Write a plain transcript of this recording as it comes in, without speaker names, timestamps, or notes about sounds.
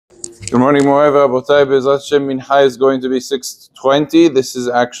Good morning, Moev Rabotai. Be'ezrat Hashem, Mincha is going to be 6:20. This is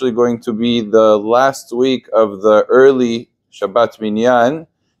actually going to be the last week of the early Shabbat Minyan,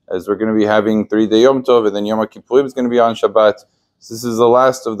 as we're going to be having 3-day Yom Tov, and then Yom Kippurim is going to be on Shabbat. So this is the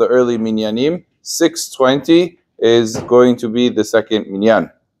last of the early Minyanim. 6:20 is going to be the second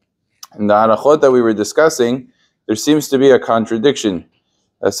Minyan. In the Halachot that we were discussing, there seems to be a contradiction.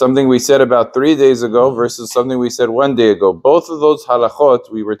 Something we said about 3 days ago versus something we said 1 day ago. Both of those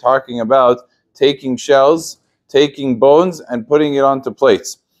halachot, we were talking about taking shells, taking bones, and putting it onto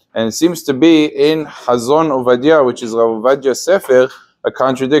plates. And it seems to be in Hazon Ovadia, which is Rav Ovadia's Sefer, a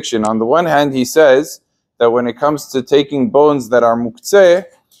contradiction. On the one hand, he says that when it comes to taking bones that are Muktze,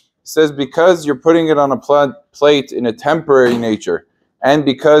 he says because you're putting it on a plate in a temporary nature, and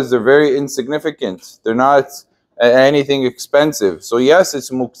because they're very insignificant, they're not anything expensive. So yes, it's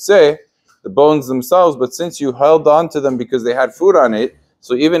Muktze, the bones themselves, but since you held on to them because they had food on it,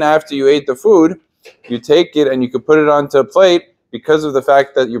 so even after you ate the food, you take it and you could put it onto a plate because of the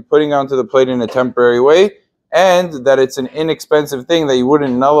fact that you're putting it onto the plate in a temporary way, and that it's an inexpensive thing that you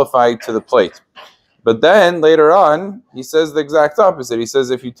wouldn't nullify to the plate. But then later on, he says the exact opposite. He says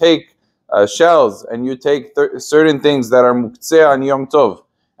if you take shells and you take certain things that are Muktze on Yom Tov,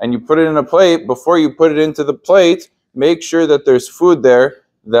 and you put it in a plate, before you put it into the plate, make sure that there's food there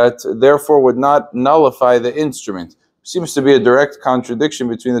that therefore would not nullify the instrument. Seems to be a direct contradiction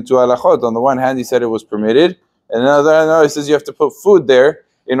between the two halachot. On the one hand, he said it was permitted, and another he says you have to put food there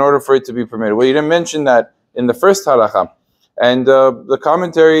in order for it to be permitted. Well, you didn't mention that in the first halacha. And the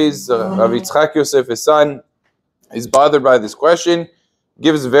commentaries, Rav Yitzchak Yosef, his son, is bothered by this question,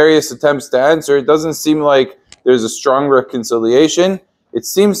 gives various attempts to answer. It doesn't seem like there's a strong reconciliation. It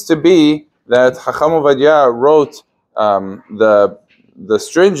seems to be that Chacham Ovadia wrote the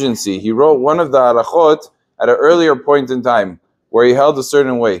stringency. He wrote one of the halachot at an earlier point in time where he held a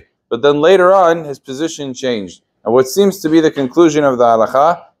certain way. But then later on, his position changed. And what seems to be the conclusion of the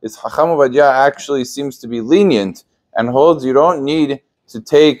halacha is Chacham Ovadia actually seems to be lenient and holds you don't need to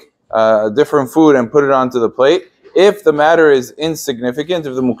take different food and put it onto the plate. If the matter is insignificant,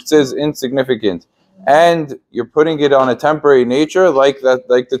 if the muktze is insignificant, and you're putting it on a temporary nature, like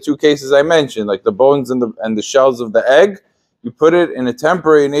the two cases I mentioned, like the bones and the shells of the egg, you put it in a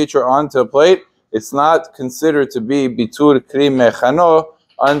temporary nature onto a plate, it's not considered to be bitur kri mechano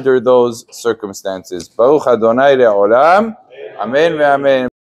under those circumstances. Baruch Adonai le'olam. Amen ve'amen.